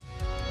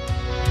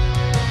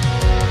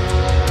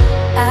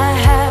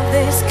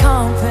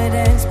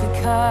confidence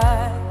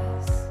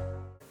because...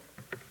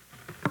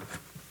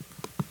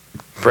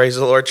 Praise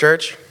the Lord,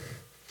 church.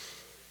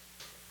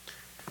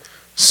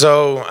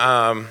 So,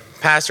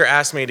 Pastor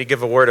asked me to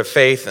give a word of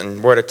faith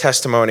and word of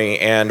testimony,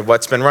 and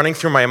what's been running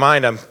through my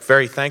mind, I'm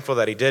very thankful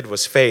that he did,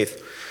 was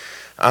faith.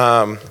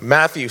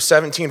 Matthew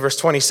 17, verse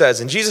 20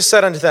 says, "And Jesus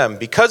said unto them,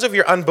 Because of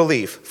your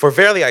unbelief, for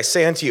verily I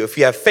say unto you, if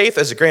ye have faith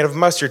as a grain of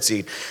mustard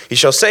seed, ye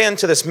shall say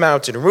unto this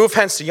mountain, Remove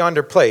hence to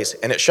yonder place,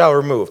 and it shall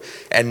remove,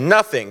 and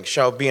nothing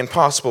shall be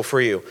impossible for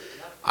you."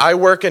 I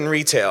work in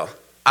retail.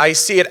 I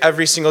see it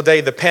every single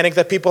day, the panic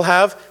that people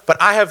have, but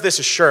I have this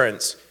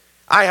assurance.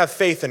 I have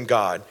faith in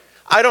God.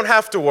 I don't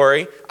have to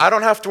worry. I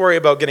don't have to worry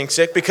about getting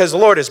sick because the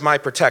Lord is my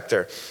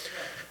protector.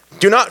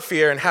 Do not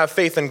fear and have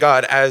faith in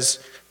God, as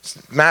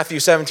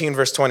Matthew 17,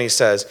 verse 20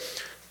 says.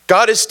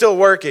 God is still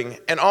working,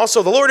 and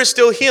also the Lord is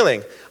still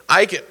healing.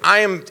 I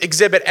am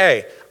Exhibit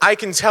A. I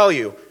can tell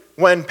you,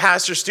 when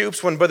Pastor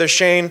Stoops, when Brother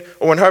Shane,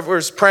 or when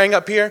whoever's praying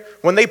up here,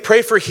 when they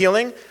pray for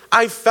healing,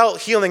 I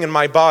felt healing in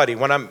my body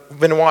when I've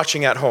been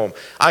watching at home.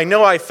 I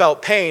know I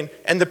felt pain,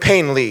 and the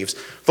pain leaves.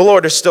 The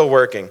Lord is still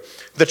working.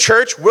 The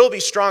church will be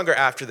stronger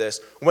after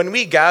this. When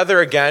we gather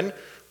again,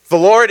 the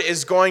Lord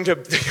is going to,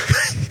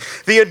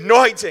 the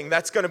anointing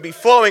that's going to be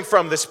flowing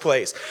from this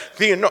place.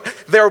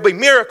 There will be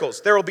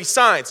miracles, there will be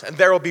signs, and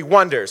there will be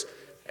wonders.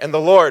 And the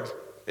Lord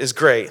is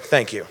great.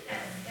 Thank you.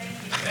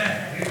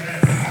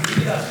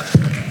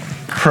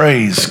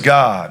 Praise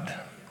God.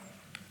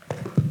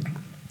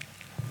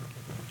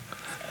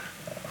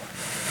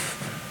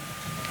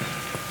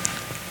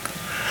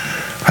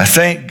 I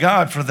thank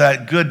God for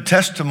that good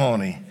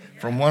testimony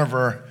from one of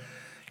our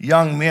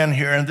young men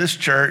here in this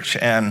church,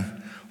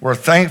 and we're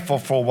thankful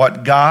for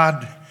what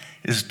God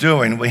is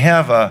doing. We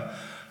have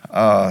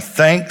a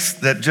thanks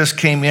that just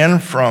came in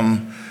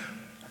from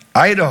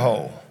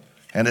Idaho,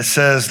 and it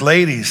says,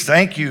 "Ladies,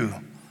 thank you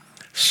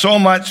so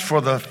much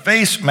for the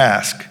face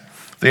mask.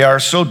 They are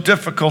so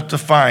difficult to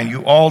find.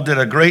 You all did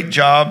a great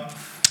job,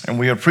 and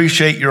we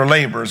appreciate your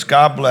labors.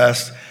 God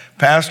bless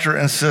Pastor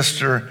and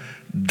Sister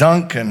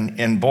Duncan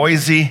in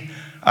Boise,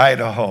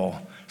 Idaho."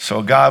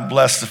 So God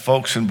bless the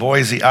folks in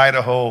Boise,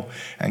 Idaho,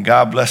 and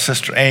God bless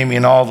Sister Amy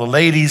and all the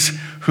ladies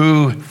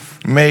who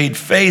made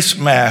face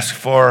masks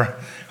for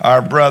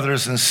our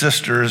brothers and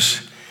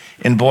sisters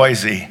in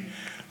Boise.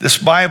 This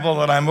Bible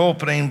that I'm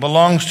opening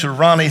belongs to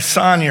Ronnie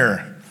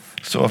Sonier.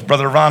 So if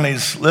Brother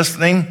Ronnie's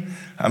listening,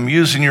 I'm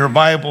using your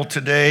Bible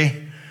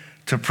today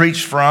to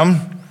preach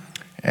from,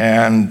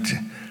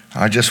 and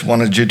I just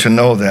wanted you to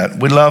know that.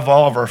 We love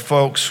all of our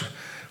folks.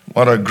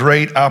 What a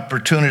great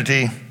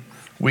opportunity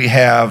we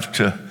have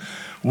to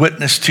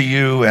witness to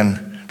you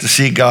and to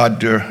see God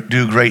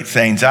do great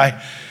things.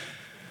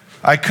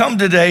 I come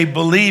today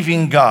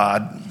believing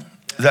God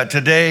that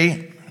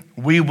today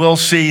we will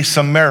see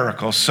some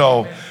miracles.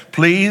 So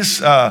please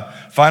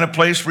find a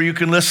place where you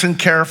can listen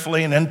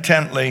carefully and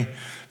intently,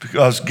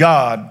 because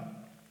God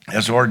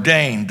has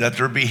ordained that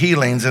there be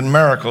healings and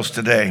miracles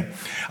today.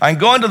 I'm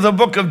going to the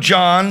book of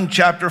John,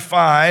 chapter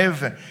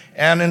 5,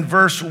 and in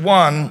verse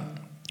 1,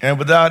 and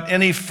without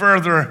any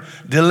further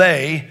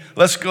delay,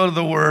 let's go to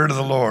the word of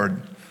the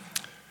Lord.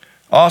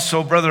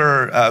 Also,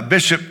 Brother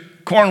Bishop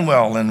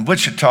Cornwell in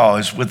Wichita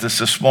is with us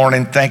this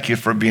morning. Thank you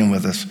for being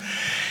with us.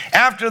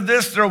 After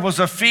this, there was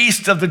a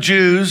feast of the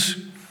Jews,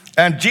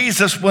 and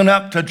Jesus went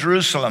up to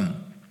Jerusalem.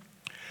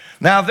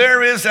 Now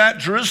there is at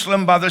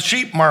Jerusalem by the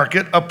sheep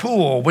market a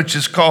pool, which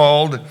is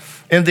called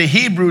in the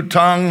Hebrew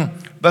tongue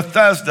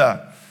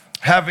Bethesda,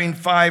 having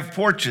 5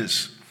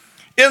 porches.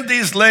 In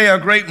these lay a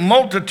great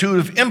multitude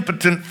of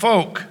impotent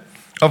folk,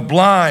 of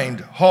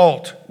blind,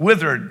 halt,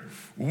 withered,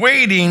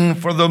 waiting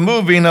for the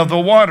moving of the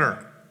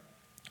water.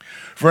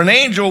 For an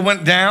angel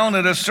went down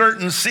at a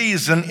certain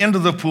season into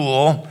the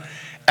pool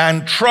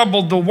and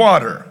troubled the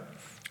water.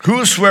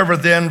 Whosoever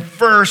then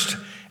first,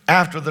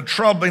 after the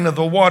troubling of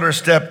the water,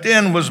 stepped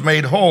in was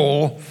made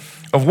whole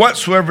of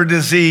whatsoever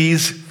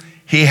disease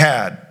he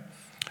had.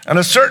 And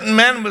a certain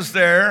man was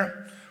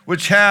there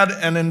which had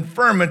an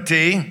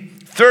infirmity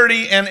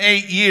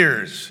 38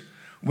 years.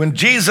 When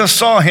Jesus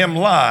saw him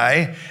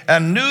lie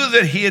and knew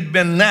that he had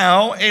been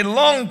now a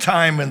long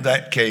time in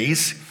that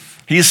case,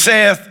 he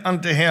saith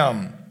unto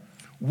him,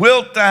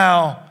 Wilt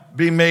thou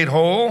be made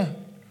whole?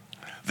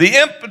 The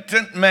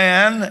impotent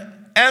man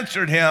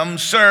answered him,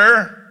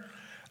 Sir,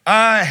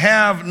 I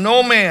have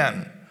no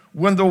man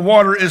when the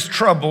water is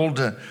troubled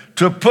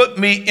to put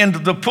me into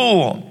the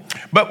pool.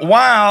 But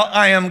while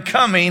I am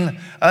coming,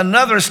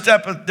 another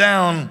steppeth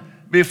down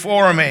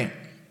before me.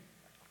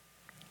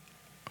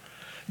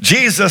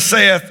 Jesus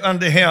saith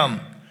unto him,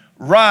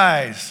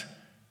 Rise,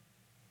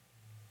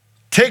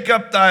 take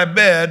up thy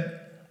bed,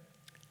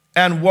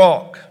 and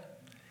walk.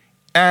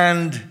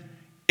 And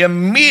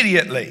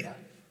immediately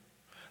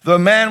the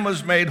man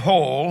was made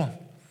whole,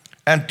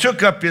 and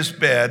took up his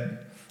bed,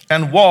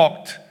 and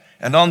walked.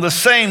 And on the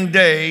same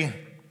day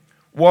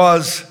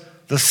was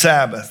the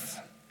Sabbath.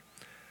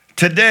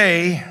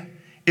 Today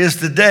is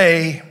the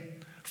day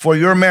for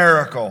your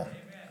miracle.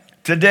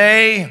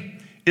 Today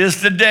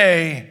is the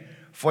day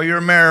for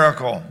your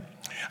miracle.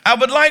 I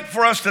would like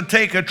for us to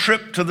take a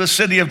trip to the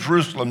city of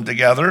Jerusalem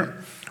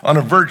together on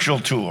a virtual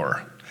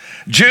tour.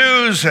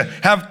 Jews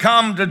have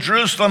come to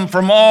Jerusalem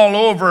from all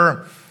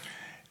over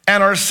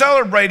and are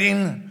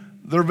celebrating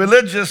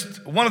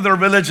one of their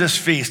religious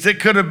feasts. It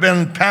could have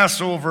been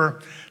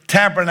Passover,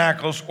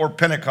 Tabernacles, or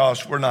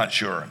Pentecost, we're not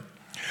sure.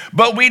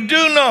 But we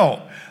do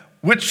know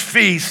which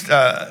feast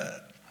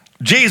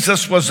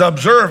Jesus was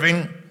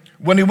observing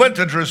when he went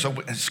to Jerusalem.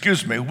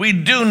 We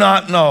do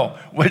not know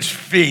which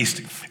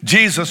feast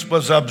Jesus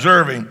was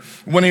observing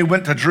when he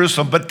went to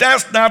Jerusalem, but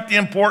that's not the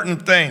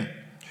important thing.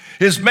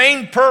 His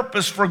main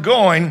purpose for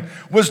going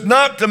was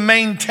not to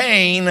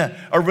maintain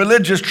a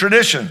religious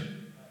tradition,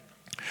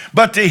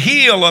 but to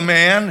heal a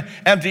man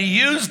and to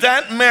use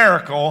that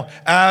miracle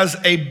as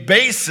a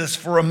basis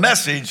for a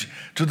message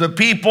to the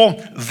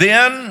people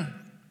then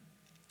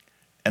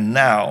and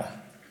now.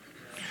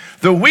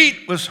 The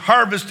wheat was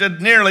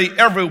harvested nearly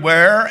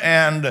everywhere,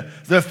 and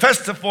the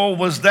festival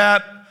was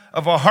that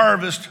of a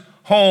harvest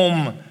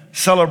home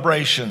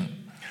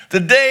celebration. The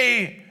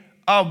day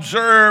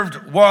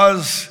observed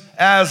was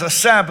as a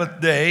Sabbath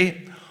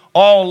day.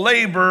 All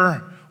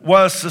labor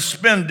was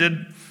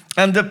suspended,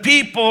 and the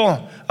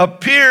people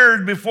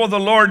appeared before the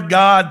Lord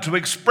God to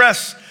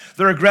express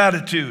their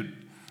gratitude.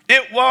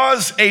 It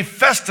was a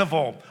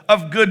festival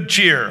of good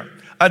cheer,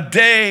 a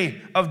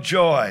day of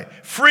joy.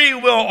 Free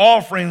will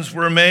offerings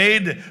were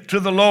made to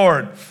the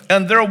Lord,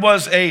 and there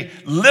was a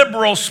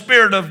liberal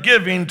spirit of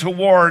giving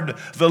toward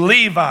the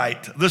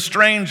Levite, the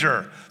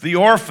stranger, the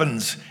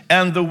orphans,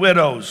 and the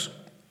widows.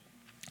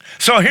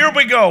 So here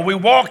we go. We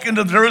walk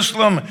into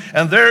Jerusalem,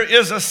 and there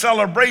is a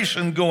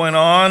celebration going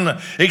on.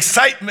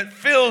 Excitement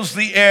fills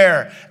the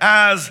air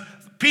as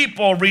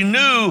people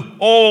renew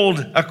old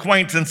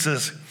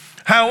acquaintances.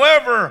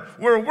 However,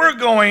 where we're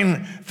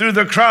going through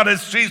the crowded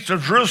streets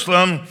of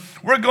Jerusalem,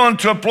 we're going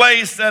to a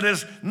place that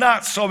is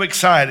not so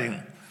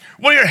exciting.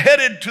 We're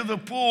headed to the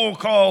pool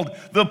called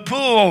the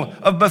Pool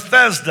of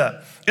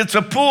Bethesda. It's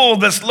a pool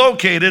that's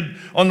located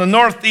on the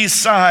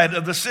northeast side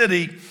of the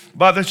city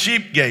by the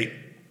Sheep Gate.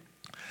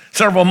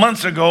 Several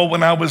months ago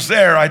when I was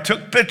there, I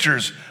took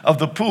pictures of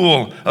the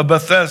Pool of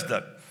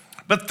Bethesda.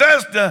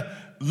 Bethesda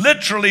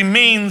literally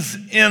means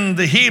in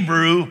the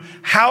Hebrew,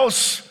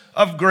 house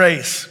of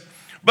grace.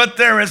 But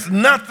there is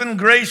nothing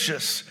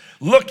gracious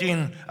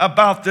looking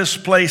about this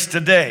place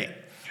today.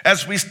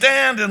 As we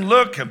stand and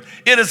look,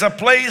 it is a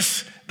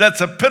place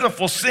that's a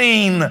pitiful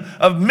scene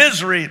of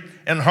misery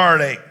and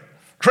heartache.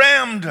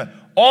 Crammed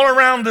all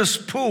around this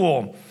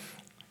pool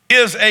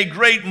is a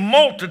great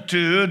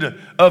multitude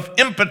of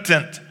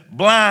impotent,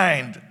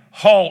 blind,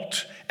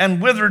 halt,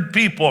 and withered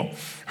people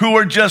who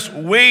are just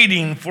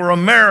waiting for a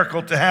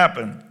miracle to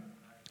happen.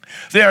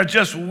 They are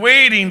just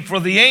waiting for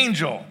the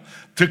angel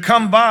to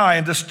come by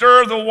and to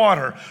stir the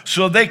water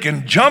so they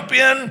can jump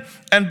in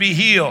and be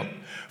healed.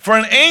 For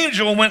an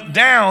angel went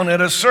down at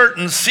a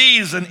certain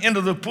season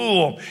into the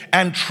pool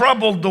and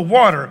troubled the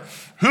water.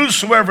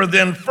 Whosoever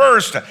then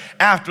first,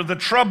 after the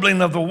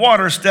troubling of the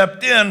water,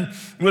 stepped in,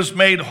 was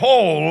made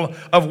whole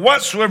of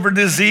whatsoever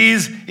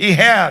disease he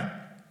had.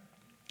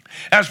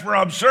 As we're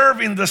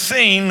observing the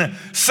scene,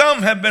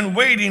 some have been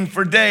waiting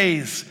for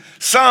days,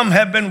 some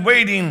have been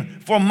waiting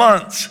for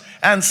months,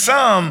 and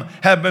some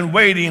have been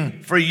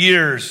waiting for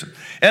years.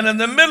 And in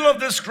the middle of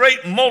this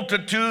great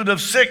multitude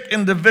of sick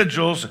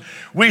individuals,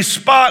 we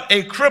spot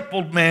a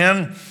crippled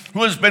man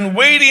who has been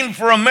waiting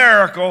for a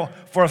miracle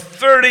for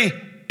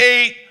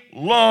 38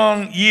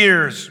 long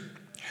years.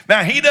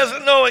 Now, he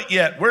doesn't know it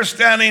yet. We're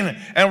standing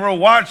and we're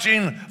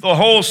watching the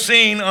whole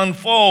scene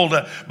unfold,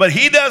 but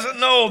he doesn't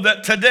know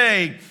that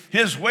today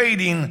his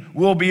waiting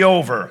will be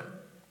over.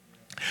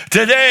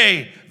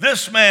 Today,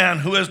 this man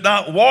who has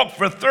not walked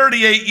for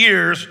 38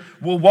 years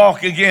will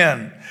walk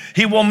again.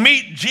 He will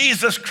meet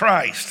Jesus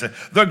Christ,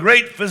 the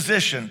great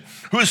physician,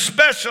 who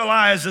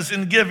specializes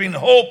in giving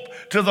hope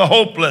to the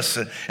hopeless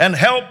and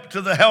help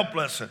to the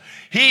helpless.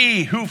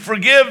 He who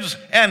forgives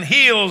and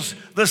heals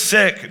the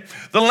sick.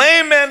 The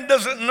lame man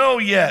doesn't know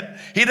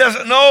yet. He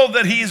doesn't know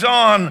that he's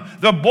on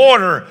the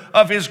border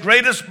of his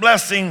greatest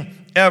blessing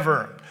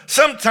ever.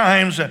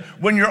 Sometimes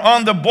when you're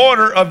on the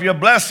border of your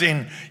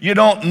blessing, you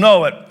don't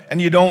know it and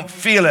you don't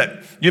feel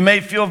it. You may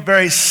feel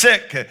very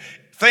sick.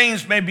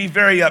 Things may be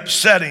very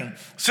upsetting.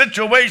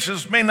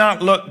 Situations may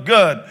not look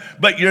good,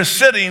 but you're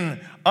sitting,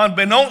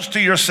 unbeknownst to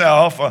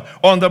yourself,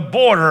 on the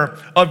border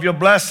of your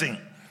blessing.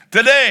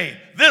 Today,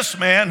 this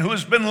man who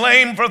has been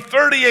lame for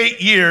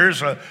 38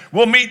 years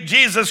will meet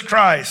Jesus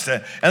Christ,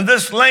 and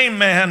this lame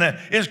man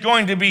is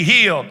going to be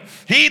healed.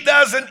 He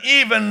doesn't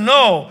even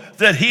know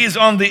that he's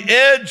on the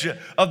edge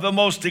of the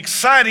most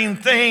exciting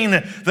thing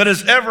that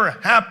has ever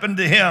happened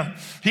to him.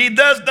 He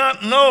does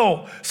not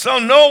know, so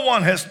no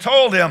one has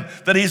told him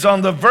that he's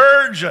on the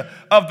verge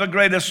of the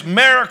greatest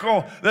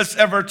miracle that's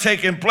ever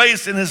taken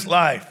place in his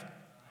life.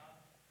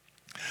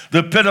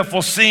 The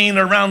pitiful scene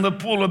around the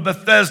Pool of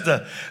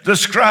Bethesda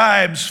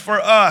describes for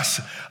us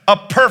a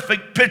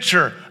perfect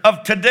picture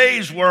of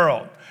today's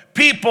world.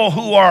 People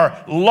who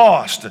are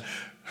lost,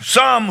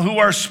 some who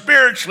are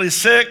spiritually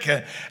sick,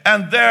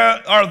 and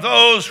there are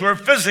those who are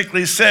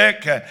physically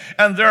sick,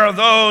 and there are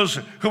those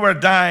who are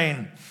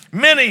dying.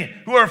 Many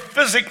who are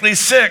physically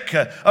sick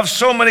of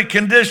so many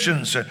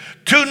conditions,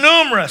 too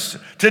numerous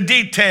to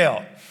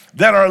detail,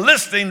 that are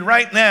listening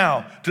right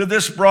now to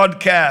this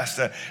broadcast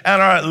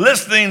and are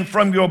listening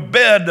from your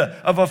bed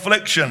of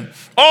affliction,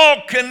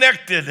 all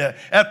connected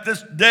at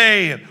this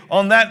day,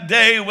 on that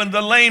day when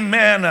the lame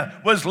man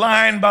was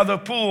lying by the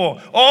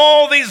pool.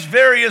 All these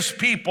various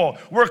people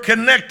were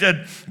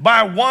connected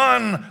by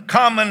one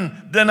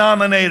common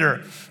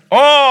denominator.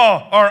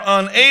 All are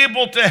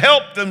unable to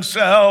help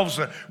themselves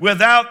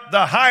without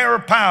the higher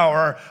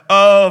power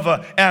of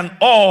an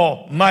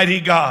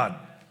almighty God.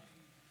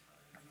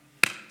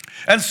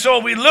 And so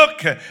we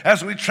look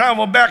as we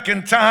travel back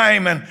in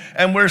time,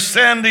 and we're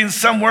standing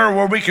somewhere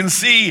where we can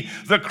see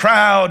the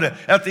crowd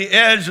at the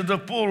edge of the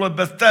pool of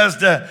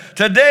Bethesda.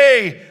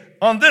 Today,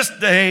 on this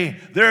day,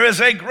 there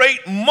is a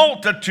great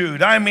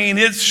multitude. I mean,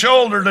 it's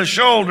shoulder to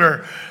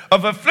shoulder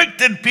of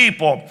afflicted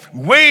people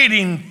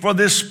waiting for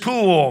this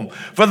pool,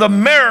 for the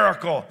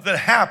miracle that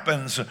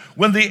happens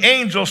when the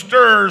angel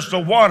stirs the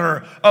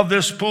water of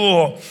this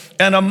pool.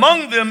 And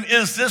among them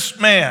is this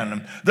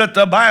man that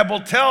the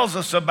Bible tells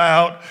us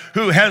about,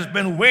 who has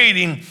been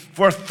waiting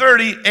for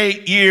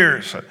 38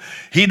 years.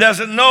 He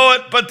doesn't know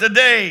it, but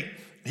today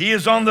he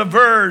is on the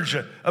verge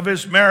of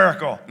his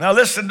miracle. Now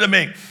listen to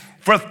me.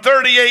 For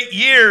 38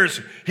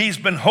 years, he's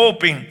been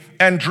hoping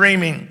and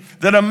dreaming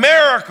that a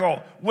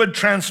miracle would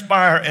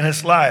transpire in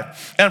his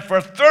life. And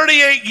for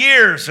 38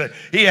 years,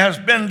 he has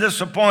been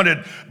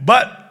disappointed.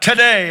 But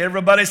today,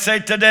 everybody say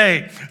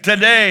today.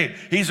 Today,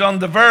 he's on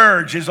the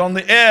verge, he's on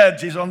the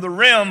edge, he's on the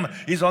rim,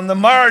 he's on the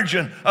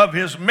margin of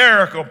his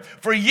miracle.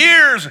 For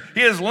years, he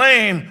has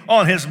lain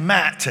on his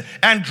mat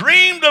and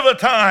dreamed of a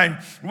time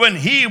when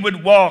he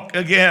would walk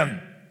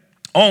again,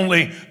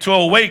 only to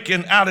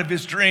awaken out of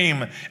his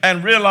dream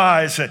and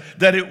realize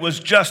that it was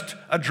just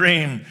a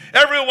dream.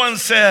 Everyone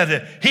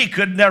said he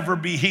could never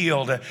be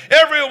healed.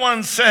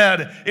 Everyone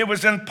said it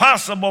was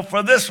impossible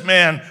for this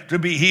man to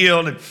be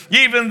healed.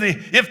 Even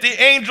if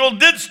the angel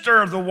did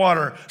stir the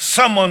water,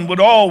 someone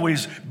would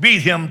always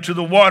beat him to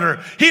the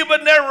water. He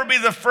would never be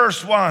the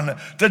first one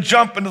to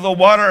jump into the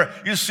water.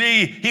 You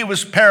see, he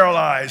was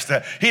paralyzed.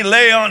 He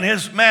lay on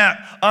his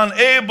mat,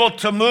 unable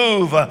to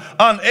move,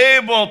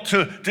 unable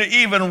to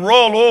even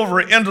roll over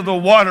into the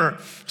water.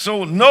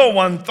 So no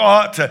one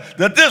thought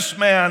that this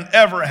man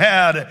ever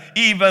had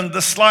even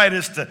the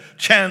slightest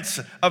chance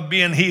of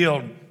being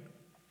healed.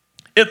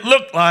 It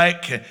looked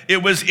like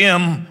it was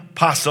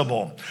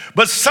impossible.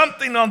 But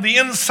something on the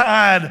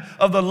inside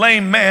of the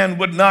lame man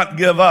would not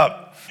give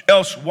up.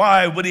 Else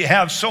why would he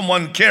have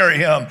someone carry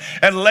him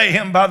and lay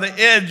him by the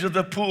edge of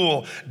the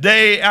pool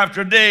day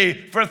after day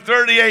for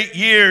 38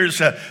 years?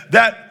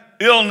 That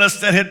illness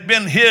that had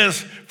been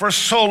his for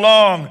so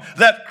long,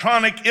 that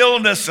chronic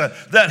illness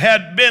that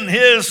had been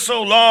his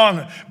so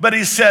long. But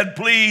he said,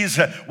 please,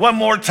 one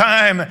more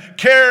time,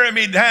 carry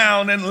me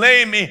down and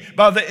lay me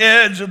by the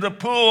edge of the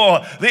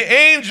pool. The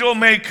angel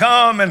may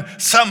come and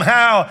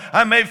somehow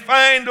I may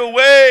find a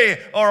way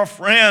or a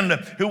friend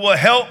who will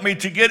help me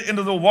to get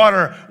into the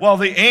water while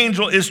the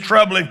angel is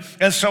troubling.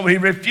 And so he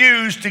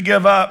refused to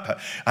give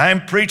up.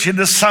 I'm preaching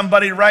to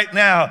somebody right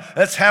now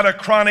that's had a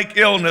chronic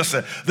illness,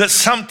 that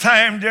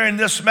sometime during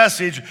this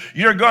message,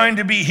 you're going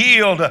to be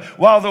healed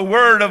while the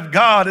word of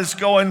God is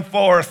going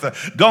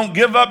forth. Don't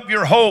give up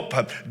your hope.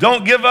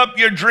 Don't give up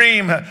your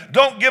dream.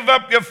 Don't give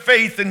up your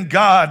faith in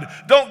God.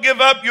 Don't give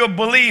up your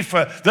belief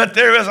that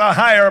there is a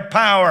higher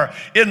power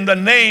in the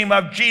name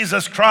of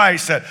Jesus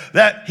Christ,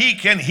 that he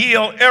can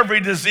heal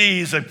every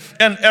disease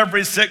and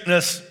every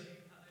sickness.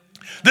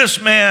 This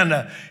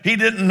man, he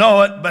didn't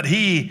know it, but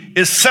he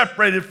is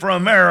separated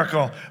from a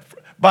miracle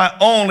by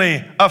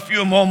only a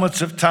few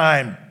moments of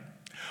time.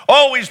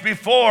 Always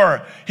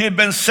before, he had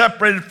been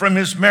separated from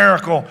his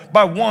miracle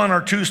by 1 or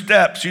 2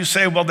 steps. You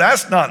say, well,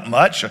 that's not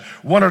much,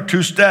 1 or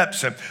 2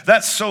 steps.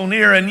 That's so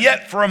near. And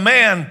yet for a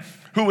man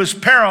who was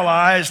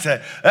paralyzed,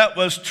 that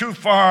was too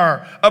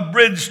far, a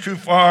bridge too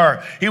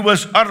far. He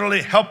was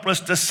utterly helpless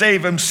to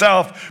save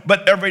himself.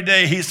 But every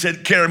day he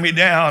said, carry me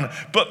down,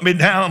 put me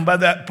down by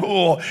that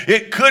pool.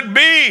 It could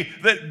be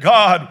that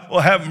God will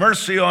have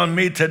mercy on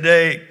me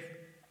today.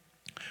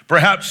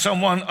 Perhaps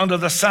someone under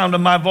the sound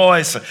of my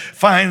voice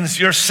finds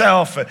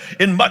yourself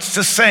in much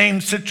the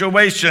same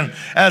situation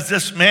as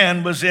this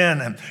man was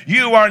in.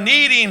 You are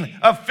needing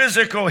a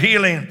physical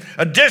healing.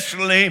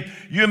 Additionally,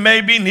 you may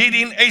be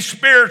needing a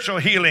spiritual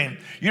healing.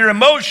 Your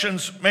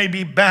emotions may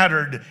be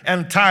battered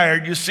and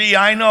tired. You see,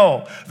 I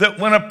know that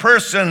when a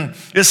person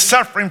is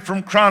suffering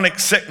from chronic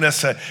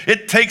sickness,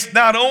 it takes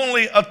not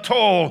only a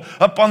toll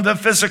upon the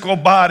physical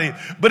body,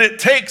 but it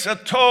takes a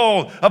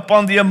toll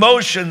upon the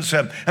emotions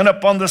and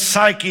upon the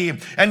psyche.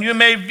 And you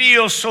may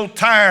feel so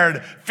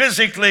tired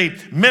physically,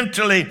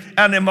 mentally,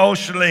 and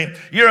emotionally.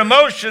 Your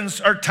emotions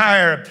are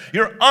tired.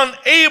 You're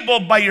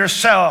unable by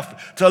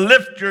yourself to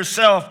lift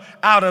yourself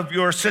out of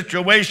your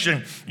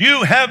situation.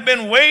 You have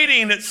been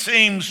waiting, it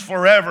seems,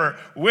 forever.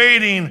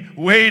 Waiting.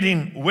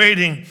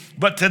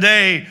 but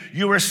today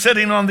you are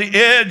sitting on the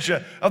edge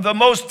of the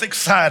most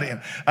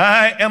exciting.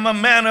 I am a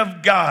man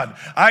of God.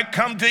 I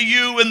come to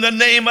you in the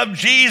name of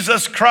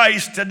Jesus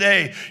Christ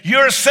today.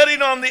 You're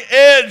sitting on the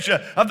edge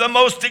of the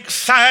most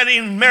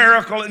exciting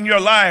miracle in your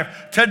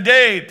life.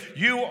 Today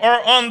you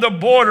are on the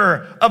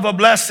border of a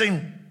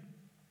blessing.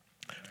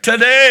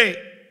 Today,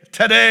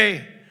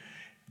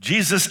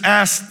 Jesus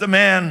asked the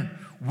man,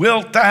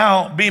 wilt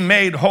thou be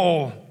made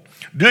whole?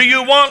 Do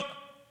you want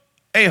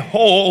a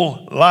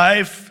whole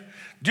life?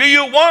 Do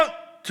you want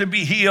to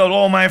be healed?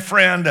 Oh, my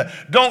friend,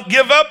 don't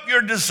give up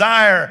your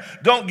desire.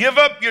 Don't give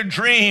up your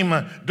dream.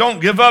 Don't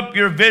give up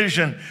your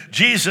vision.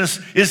 Jesus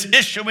is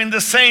issuing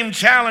the same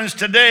challenge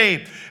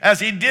today as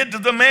he did to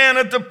the man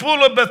at the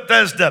pool of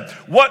Bethesda.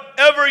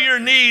 Whatever your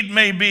need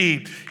may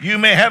be, you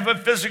may have a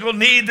physical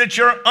need that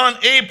you're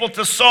unable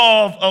to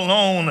solve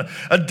alone.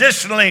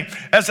 Additionally,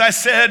 as I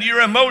said,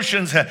 your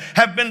emotions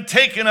have been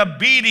taking a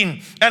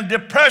beating, and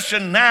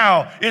depression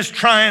now is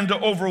trying to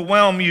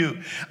overwhelm you.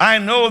 I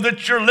know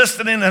that you're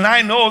listening, and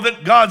I know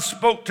that God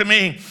spoke to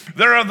me.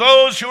 There are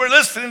those who are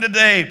listening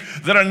today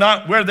that are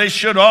not where they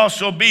should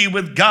also be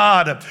with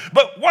God.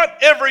 But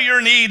whatever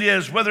your need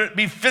is, whether it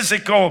be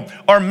physical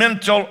or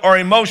mental or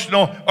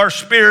emotional or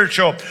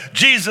spiritual,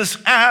 Jesus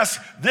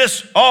asks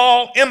this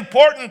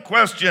all-important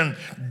question: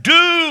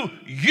 do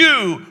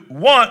you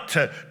want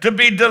to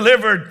be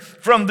delivered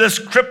from this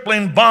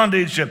crippling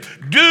bondage?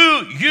 Do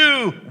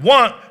you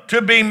want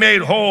to be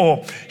made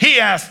whole? He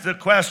asked the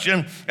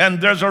question,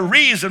 and there's a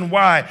reason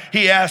why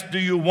he asked, do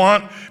you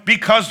want?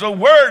 Because the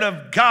word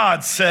of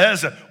God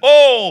says,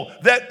 oh,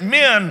 that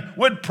men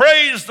would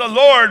praise the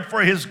Lord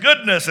for his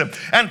goodness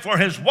and for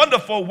his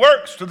wonderful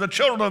works to the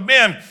children of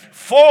men.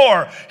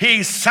 For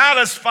he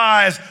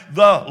satisfies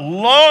the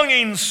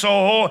longing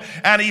soul,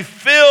 and he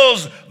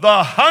fills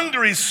the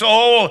hungry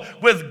soul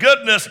with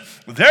goodness.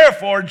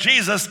 Therefore,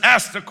 Jesus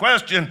asked the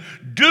question,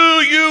 do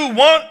you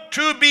want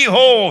to be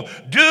whole?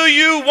 Do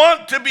you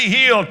want to be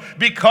healed?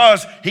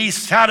 Because he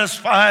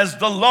satisfies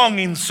the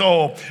longing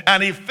soul,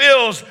 and he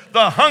fills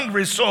the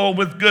hungry soul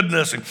with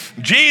goodness.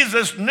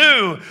 Jesus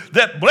knew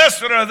that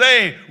blessed are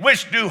they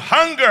which do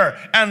hunger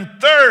and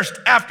thirst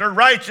after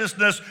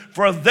righteousness,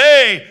 for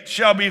they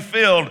shall be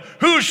filled.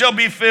 Who shall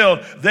be filled?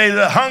 They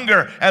that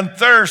hunger and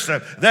thirst,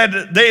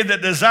 they that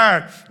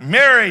desire.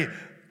 Mary,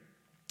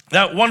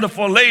 that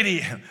wonderful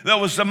lady that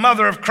was the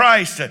mother of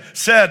Christ,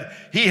 said,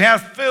 he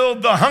hath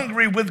filled the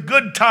hungry with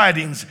good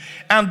tidings,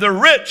 and the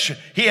rich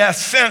he hath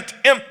sent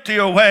empty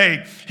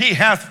away. He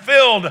hath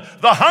filled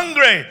the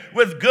hungry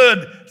with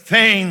good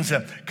things.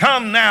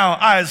 Come now,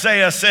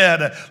 Isaiah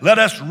said, let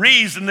us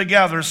reason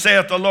together,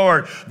 saith the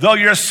Lord. Though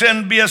your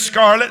sin be as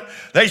scarlet,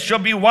 they shall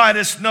be white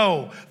as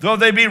snow. Though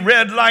they be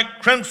red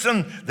like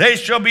crimson, they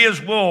shall be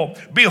as wool.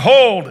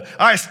 Behold,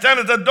 I stand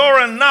at the door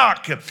and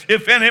knock.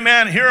 If any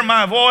man hear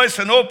my voice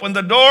and open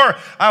the door,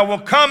 I will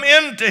come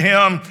into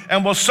him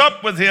and will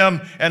sup with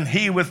him and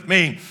he with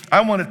me.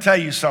 I want to tell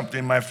you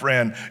something, my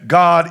friend.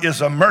 God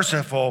is a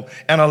merciful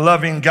and a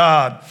loving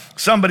God.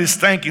 Somebody's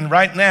thinking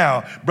right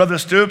now, Brother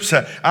Stoops,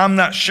 I'm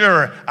not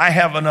sure I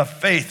have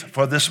enough faith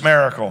for this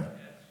miracle.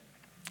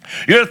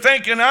 You're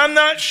thinking, I'm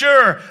not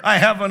sure I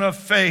have enough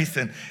faith.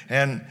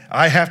 And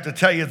I have to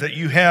tell you that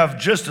you have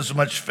just as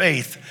much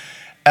faith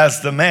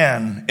as the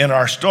man in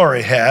our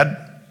story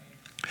had.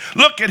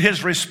 Look at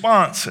his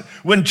response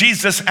when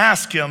Jesus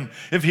asked him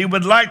if he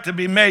would like to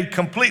be made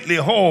completely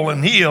whole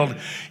and healed.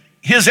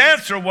 His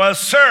answer was,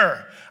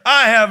 sir,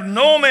 I have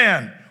no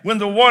man when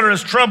the water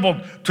is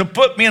troubled to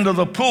put me into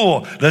the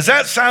pool. Does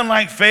that sound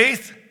like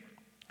faith?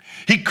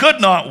 He could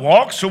not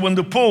walk, so when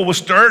the pool was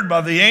stirred by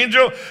the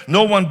angel,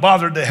 no one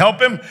bothered to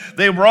help him.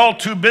 They were all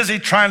too busy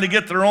trying to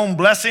get their own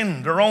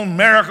blessing, their own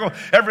miracle.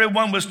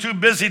 Everyone was too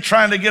busy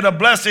trying to get a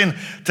blessing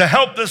to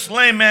help this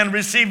lame man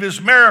receive his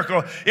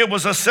miracle. It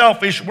was a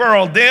selfish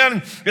world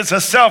then. It's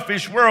a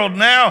selfish world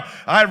now.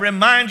 I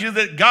remind you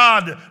that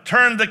God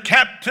turned the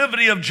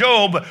captivity of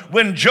Job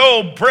when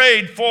Job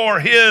prayed for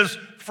his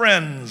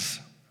friends.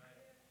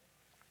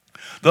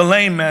 The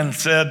lame man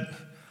said,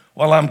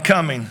 well, I'm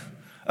coming.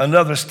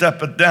 Another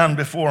steppeth down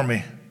before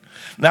me.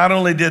 Not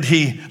only did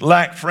he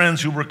lack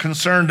friends who were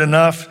concerned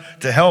enough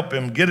to help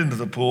him get into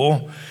the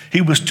pool,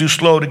 he was too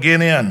slow to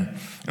get in.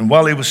 And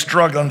while he was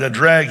struggling to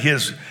drag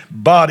his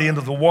body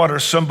into the water,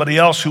 somebody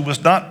else who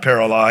was not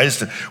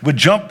paralyzed would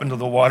jump into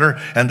the water,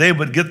 and they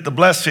would get the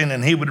blessing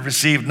and he would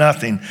receive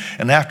nothing.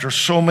 And after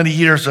so many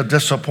years of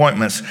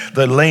disappointments,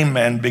 the lame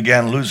man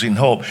began losing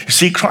hope. You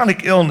see,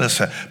 chronic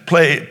illness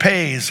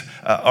plays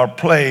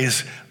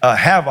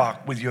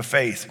havoc with your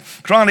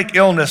faith. Chronic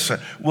illness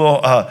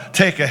will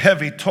take a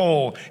heavy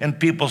toll in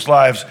people's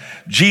lives.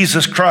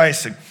 Jesus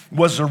Christ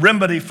was the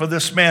remedy for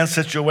this man's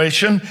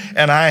situation,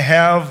 and I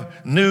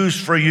have news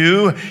for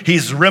you.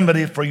 He's the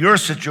remedy for your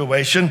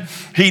situation.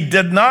 He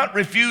did not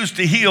refuse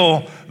to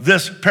heal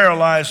this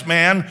paralyzed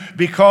man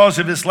because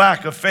of his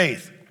lack of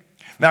faith.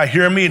 Now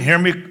hear me and hear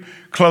me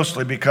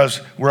closely,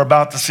 because we're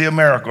about to see a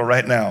miracle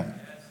right now.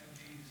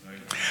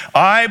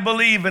 I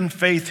believe in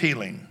faith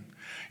healing.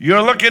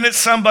 You're looking at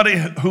somebody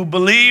who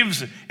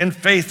believes in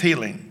faith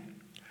healing.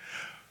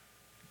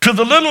 To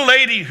the little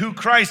lady who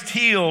Christ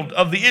healed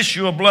of the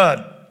issue of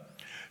blood,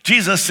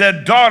 Jesus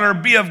said, "Daughter,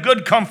 be of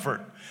good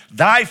comfort.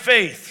 Thy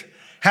faith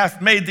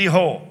hath made thee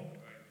whole."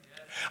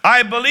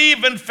 I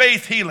believe in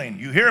faith healing.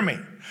 You hear me?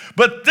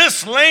 But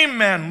this lame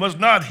man was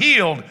not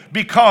healed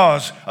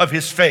because of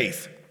his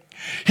faith.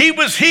 He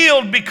was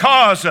healed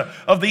because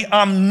of the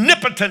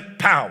omnipotent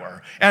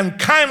power and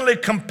kindly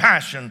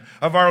compassion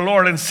of our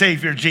Lord and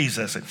Savior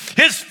Jesus.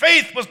 His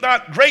faith was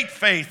not great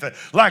faith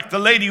like the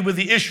lady with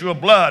the issue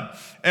of blood.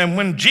 And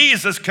when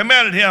Jesus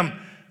commanded him,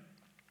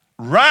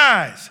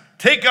 "Rise,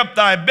 take up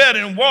thy bed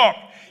and walk,"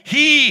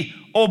 he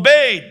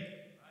obeyed.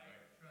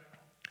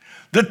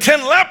 The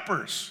 10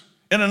 lepers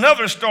in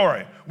another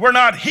story were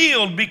not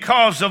healed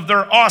because of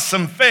their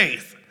awesome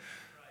faith.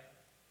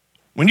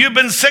 When you've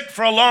been sick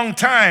for a long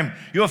time,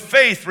 your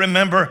faith,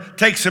 remember,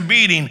 takes a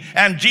beating,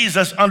 and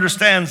Jesus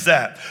understands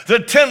that. The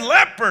 10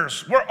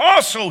 lepers were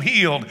also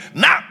healed,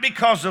 not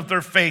because of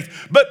their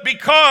faith, but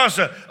because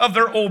of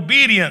their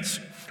obedience.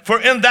 For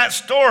in that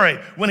story,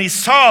 when he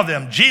saw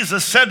them,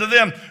 Jesus said to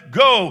them,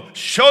 "Go,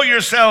 show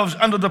yourselves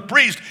unto the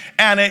priest."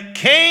 And it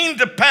came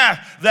to pass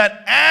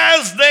that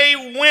as they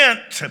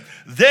went,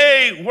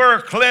 they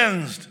were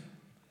cleansed.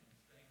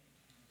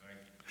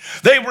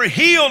 They were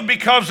healed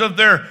because of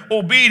their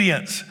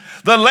obedience.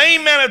 The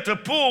lame man at the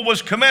pool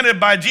was commanded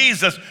by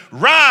Jesus,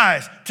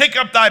 "Rise, take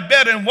up thy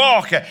bed and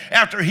walk,"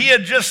 after he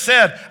had just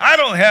said, "I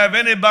don't have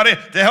anybody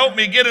to help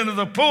me get into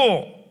the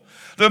pool."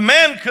 The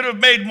man could have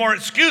made more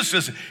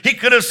excuses. He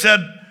could have said,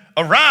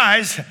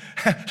 "Arise."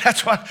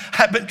 That's why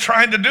I've been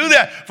trying to do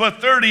that for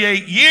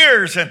 38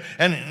 years.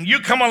 And you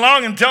come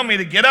along and tell me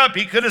to get up.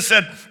 He could have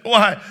said,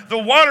 "Why, the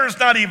water's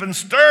not even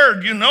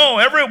stirred." You know,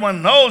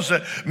 everyone knows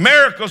that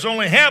miracles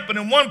only happen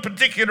in one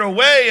particular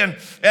way.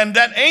 And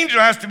that angel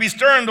has to be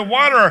stirring the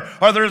water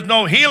or there's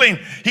no healing.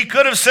 He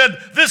could have said,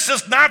 "This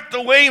is not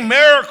the way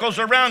miracles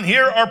around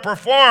here are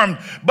performed."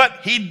 But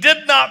he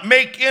did not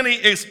make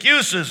any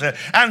excuses.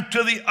 And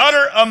to the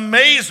utter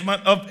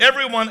amazement of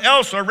everyone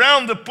else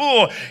around the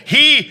pool,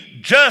 he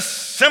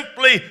just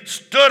simply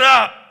stood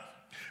up,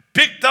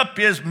 picked up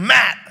his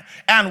mat,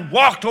 and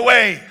walked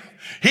away.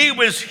 He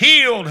was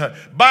healed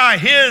by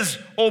his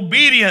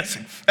obedience.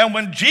 And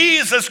when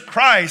Jesus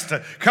Christ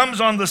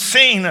comes on the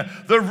scene,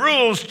 the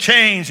rules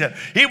change.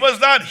 He was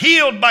not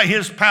healed by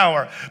his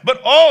power, but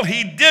all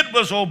he did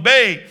was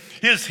obey.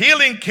 His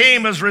healing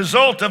came as a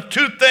result of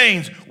two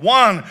things.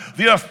 One,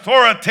 the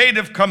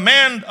authoritative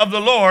command of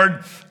the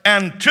Lord,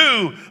 and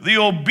two, the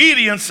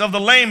obedience of the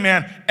lame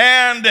man.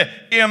 And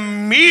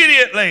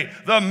immediately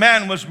the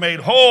man was made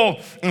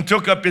whole and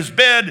took up his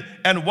bed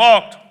and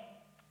walked.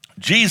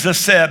 Jesus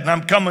said, and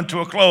I'm coming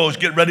to a close,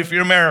 get ready for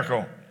your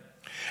miracle.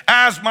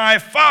 "As my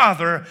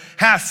Father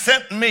hath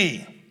sent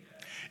me,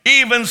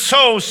 even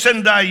so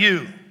send I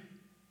you."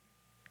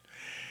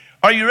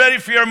 Are you ready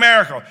for your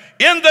miracle?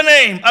 In the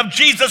name of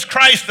Jesus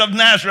Christ of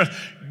Nazareth,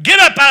 get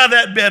up out of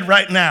that bed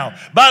right now.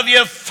 By the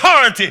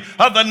authority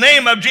of the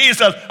name of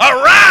Jesus,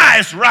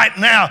 arise right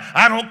now.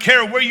 I don't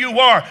care where you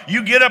are.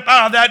 You get up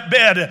out of that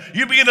bed.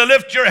 You begin to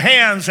lift your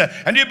hands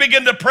and you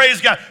begin to praise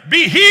God.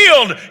 Be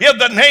healed in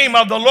the name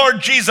of the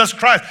Lord Jesus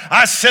Christ.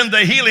 I send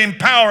the healing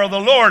power of the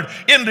Lord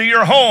into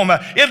your home,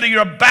 into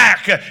your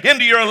back,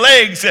 into your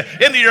legs,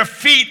 into your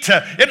feet,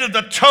 into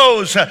the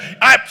toes.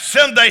 I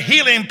send the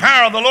healing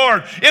power of the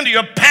Lord into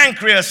your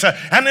pancreas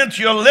and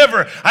into your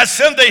liver. I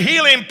send the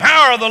healing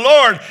power of the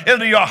Lord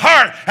into your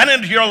heart and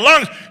into your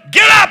lungs.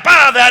 Get up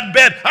out of that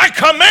bed. I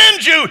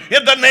command you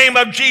in the name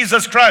of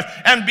Jesus Christ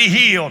and be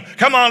healed.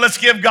 Come on, let's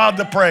give God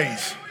the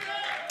praise.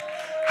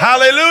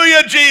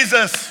 Hallelujah,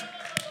 Jesus.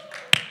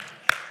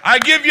 I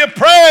give you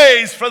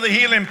praise for the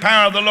healing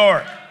power of the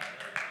Lord.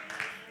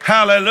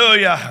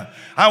 Hallelujah.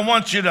 I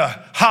want you to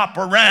hop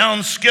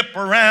around, skip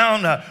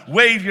around,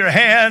 wave your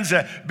hands,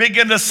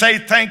 begin to say,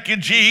 "Thank you,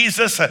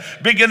 Jesus."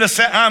 Begin to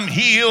say, "I'm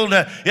healed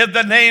in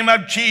the name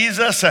of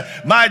Jesus.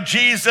 My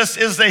Jesus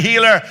is the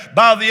healer.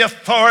 By the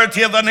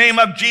authority of the name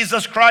of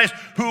Jesus Christ,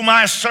 whom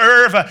I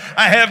serve,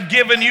 I have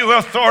given you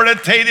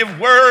authoritative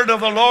word of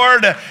the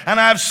Lord, and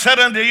I've said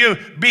unto you,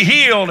 be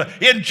healed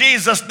in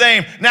Jesus'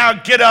 name." Now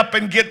get up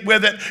and get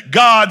with it.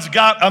 God's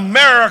got a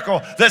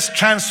miracle that's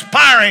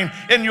transpiring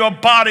in your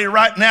body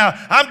right now.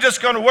 I'm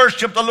just going to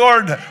worship the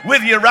Lord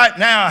with you right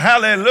now.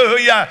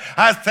 Hallelujah.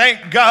 I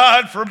thank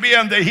God for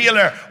being the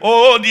healer.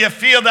 Oh, do you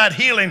feel that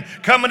healing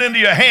coming into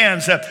your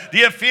hands? Do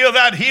you feel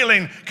that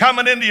healing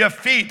coming into your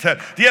feet?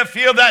 Do you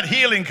feel that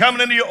healing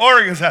coming into your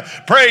organs?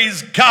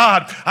 Praise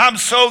God. I'm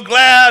so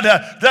glad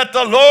that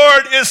the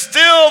Lord is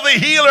still the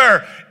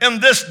healer in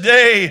this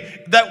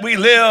day that we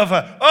live.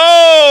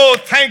 Oh,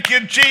 thank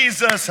you,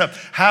 Jesus.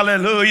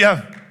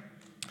 Hallelujah.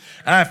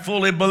 I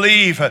fully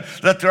believe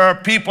that there are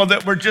people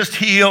that were just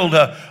healed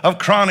of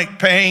chronic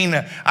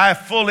pain. I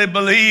fully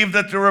believe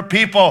that there are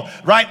people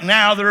right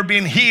now that are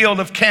being healed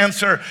of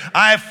cancer.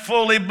 I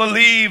fully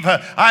believe,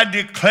 I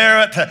declare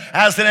it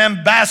as an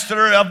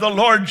ambassador of the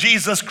Lord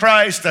Jesus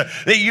Christ,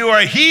 that you are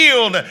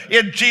healed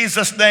in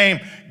Jesus' name.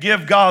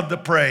 Give God the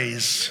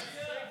praise.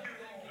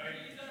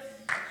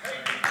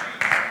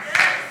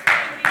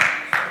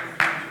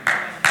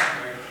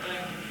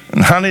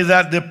 And honey,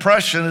 that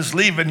depression is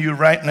leaving you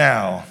right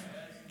now.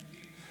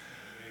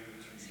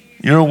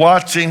 You're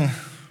watching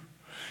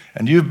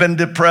and you've been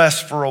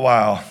depressed for a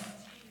while.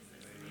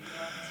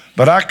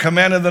 But I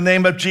command in the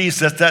name of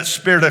Jesus that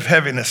spirit of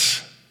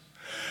heaviness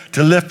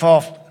to lift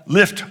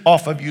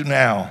off of you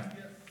now.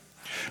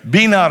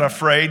 Be not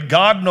afraid.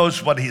 God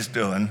knows what he's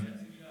doing.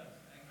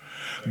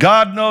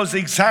 God knows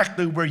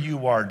exactly where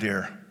you are,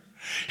 dear.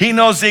 He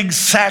knows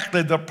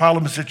exactly the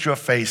problems that you're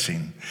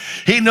facing.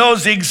 He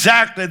knows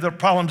exactly the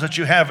problems that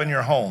you have in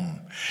your home.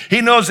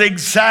 He knows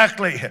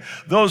exactly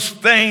those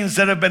things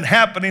that have been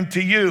happening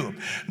to you.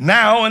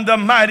 Now, in the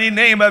mighty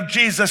name of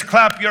Jesus,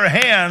 clap your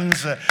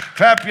hands.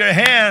 Clap your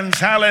hands.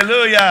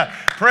 Hallelujah.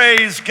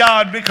 Praise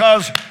God,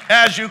 because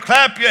as you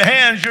clap your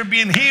hands, you're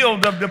being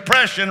healed of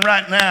depression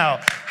right now.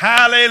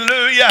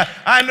 Hallelujah.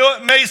 I know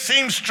it may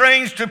seem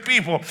strange to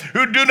people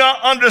who do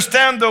not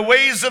understand the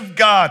ways of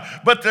God,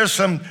 but there's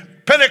some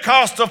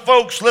Pentecostal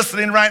folks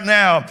listening right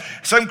now,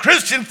 some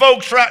Christian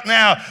folks right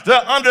now, they're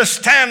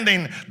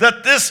understanding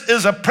that this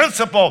is a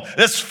principle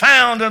that's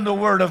found in the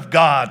Word of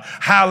God.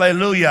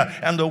 Hallelujah.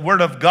 And the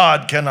Word of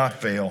God cannot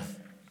fail.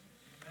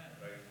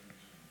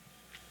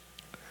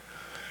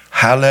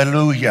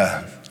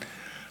 Hallelujah.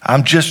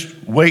 I'm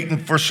just waiting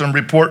for some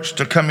reports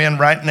to come in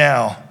right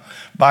now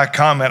by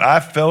comment. I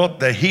felt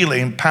the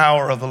healing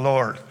power of the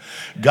Lord.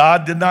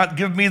 God did not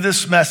give me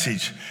this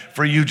message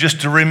for you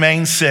just to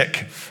remain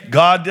sick.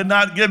 God did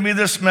not give me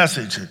this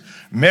message.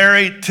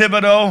 Mary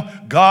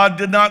Thibodeau, God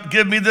did not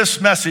give me this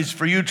message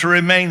for you to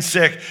remain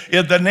sick.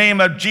 In the name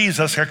of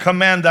Jesus, I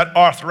command that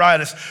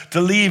arthritis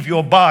to leave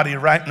your body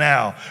right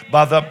now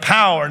by the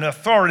power and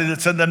authority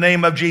that's in the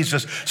name of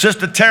Jesus.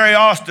 Sister Terry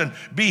Austin,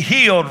 be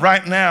healed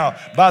right now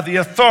by the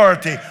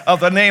authority of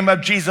the name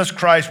of Jesus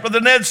Christ.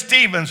 Brother Ned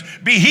Stevens,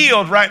 be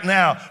healed right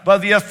now by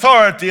the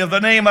authority of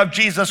the name of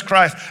Jesus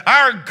Christ.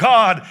 Our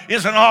God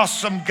is an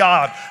awesome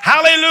God.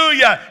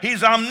 Hallelujah.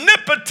 He's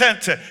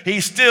omnipotent.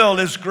 He still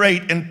is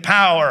great in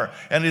power,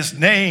 and his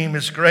name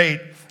is great.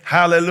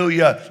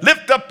 Hallelujah.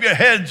 Lift up your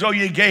heads, O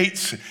ye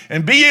gates,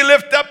 and be ye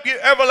lift up, ye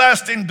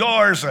everlasting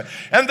doors,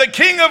 and the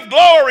King of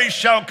glory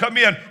shall come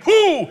in.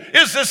 Who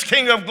is this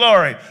King of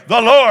glory?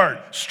 The Lord,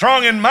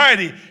 strong and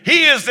mighty.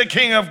 He is the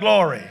King of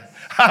glory.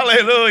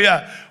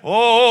 Hallelujah.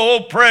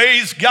 Oh,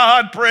 praise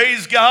God,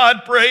 praise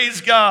God,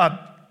 praise God.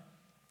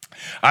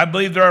 I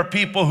believe there are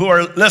people who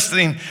are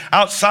listening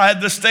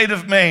outside the state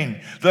of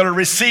Maine that are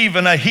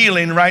receiving a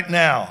healing right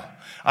now.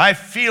 I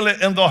feel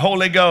it in the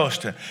Holy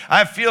Ghost.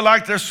 I feel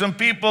like there's some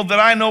people that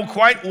I know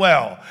quite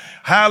well.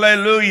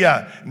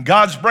 Hallelujah.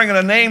 God's bringing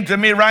a name to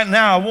me right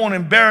now. I won't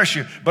embarrass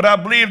you, but I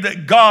believe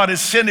that God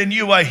is sending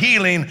you a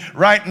healing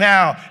right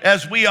now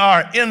as we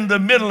are in the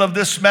middle of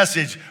this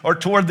message, or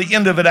toward the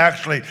end of it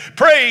actually.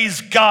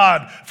 Praise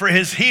God for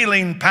his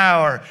healing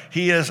power.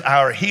 He is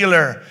our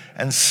healer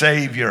and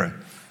Savior.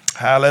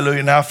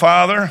 Hallelujah. Now,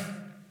 Father,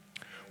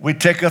 we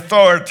take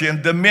authority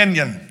and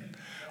dominion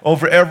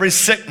over every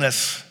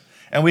sickness.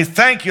 And we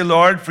thank you,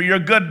 Lord, for your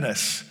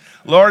goodness.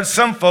 Lord,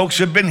 some folks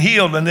have been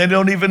healed and they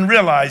don't even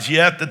realize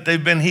yet that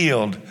they've been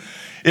healed.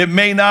 They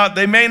may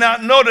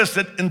not notice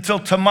it until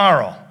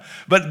tomorrow.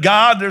 But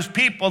God, there's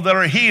people that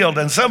are healed,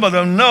 and some of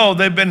them know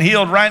they've been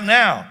healed right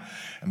now.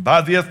 And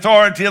by the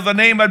authority of the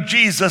name of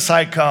Jesus,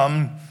 I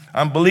come.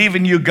 I'm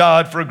believing you,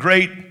 God, for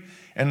great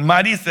and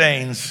mighty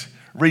things.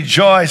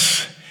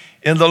 Rejoice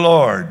in the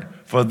Lord,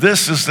 for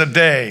this is the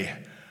day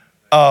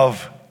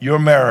of your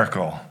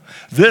miracle.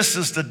 This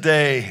is the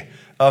day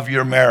of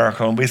your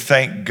miracle, and we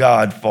thank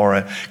God for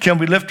it. Can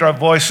we lift our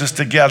voices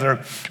together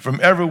from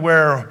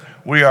everywhere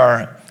we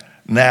are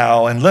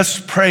now, and let's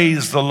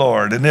praise the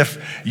Lord. And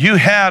if you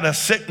had a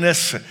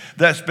sickness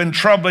that's been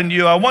troubling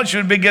you, I want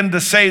you to begin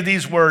to say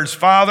these words: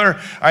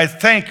 Father, I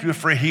thank you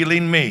for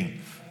healing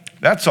me.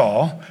 That's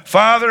all.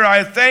 Father,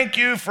 I thank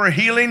you for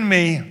healing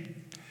me.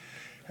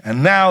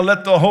 And now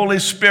let the Holy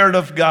Spirit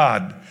of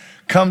God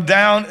come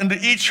down into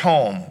each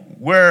home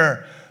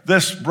where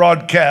this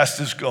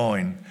broadcast is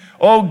going.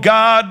 Oh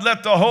God,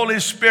 let the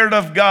Holy Spirit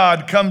of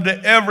God come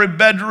to every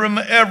bedroom,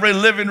 every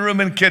living room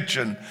and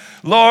kitchen.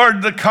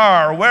 Lord, the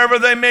car, wherever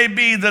they may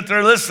be that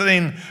they're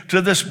listening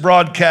to this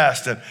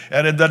broadcast.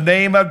 And in the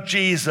name of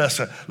Jesus,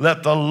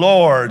 let the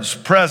Lord's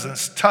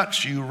presence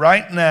touch you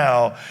right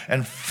now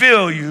and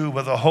fill you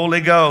with the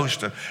Holy Ghost.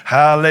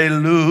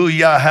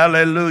 Hallelujah,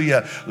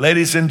 hallelujah.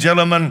 Ladies and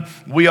gentlemen,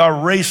 we are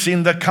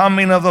racing the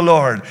coming of the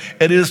Lord.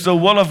 It is the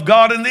will of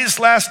God in these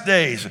last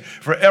days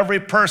for every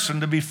person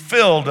to be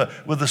filled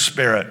with the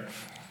Spirit.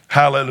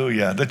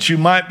 Hallelujah. That you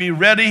might be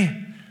ready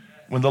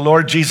when the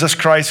Lord Jesus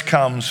Christ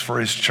comes for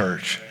his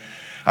church.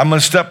 I'm going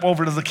to step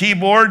over to the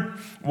keyboard.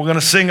 We're going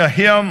to sing a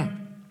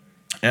hymn.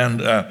 And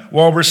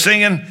while we're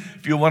singing,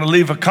 if you want to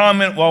leave a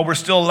comment while we're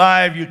still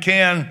live, you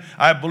can.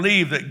 I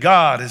believe that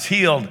God has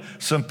healed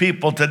some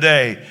people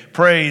today.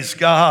 Praise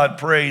God,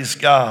 praise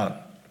God.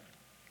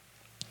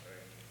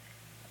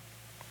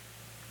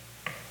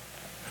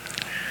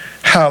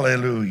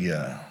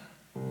 Hallelujah.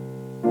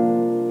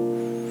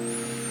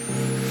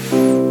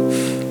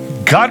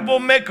 God will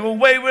make a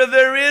way where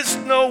there is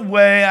no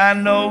way. I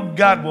know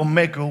God will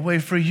make a way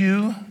for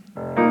you.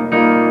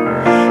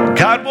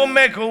 God will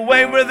make a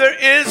way where there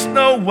is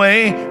no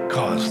way,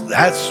 'cause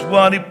that's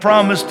what he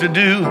promised to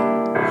do.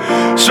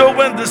 So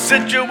when the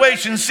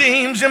situation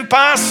seems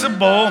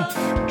impossible,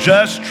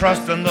 just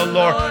trust in the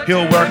Lord.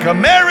 He'll work a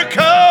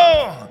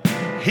miracle.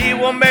 He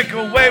will make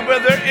a way where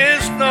there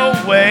is no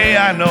way.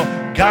 I know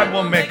God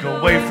will make a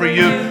way for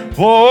you.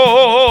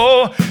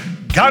 Oh,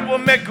 God will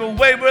make a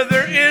way where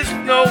there is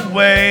no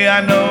way. I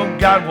know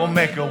God will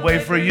make a way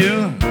for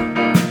you.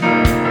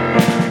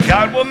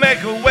 God will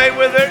make a way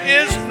where there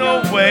is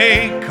no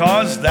way,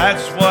 'cause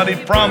that's what he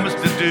promised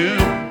to do.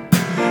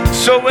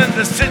 So when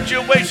the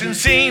situation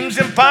seems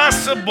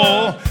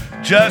impossible,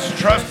 just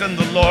trust in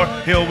the Lord.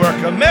 He'll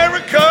work a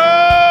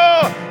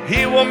miracle.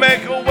 He will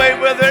make a way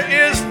where there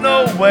is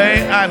no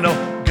way. I know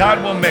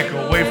God will make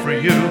a way for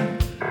you.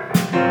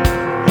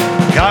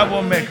 God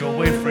will make a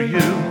way for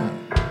you.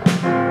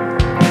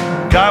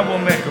 God will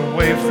make a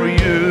way for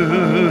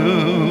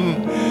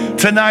you.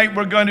 Tonight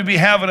we're going to be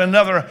having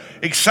another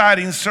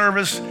exciting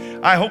service.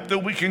 I hope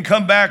that we can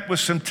come back with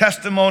some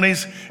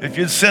testimonies. If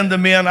you'd send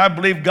them in, I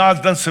believe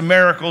God's done some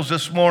miracles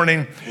this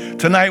morning.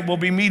 Tonight we'll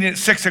be meeting at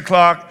 6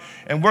 o'clock,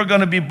 and we're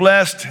going to be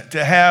blessed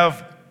to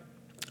have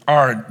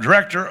our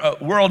director of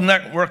World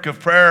Network of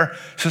Prayer,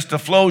 Sister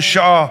Flo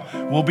Shaw,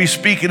 will be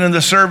speaking in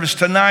the service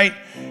tonight.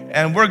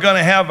 And we're going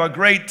to have a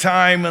great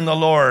time in the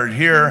Lord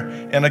here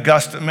in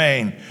Augusta,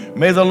 Maine.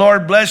 May the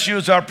Lord bless you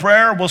is our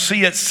prayer. We'll see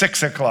you at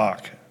 6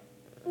 o'clock.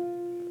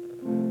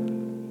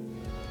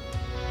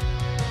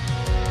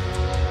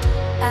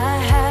 I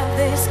have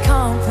this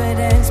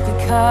confidence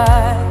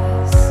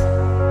because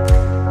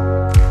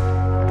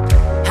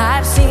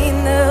I've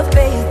seen the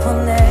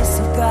faithfulness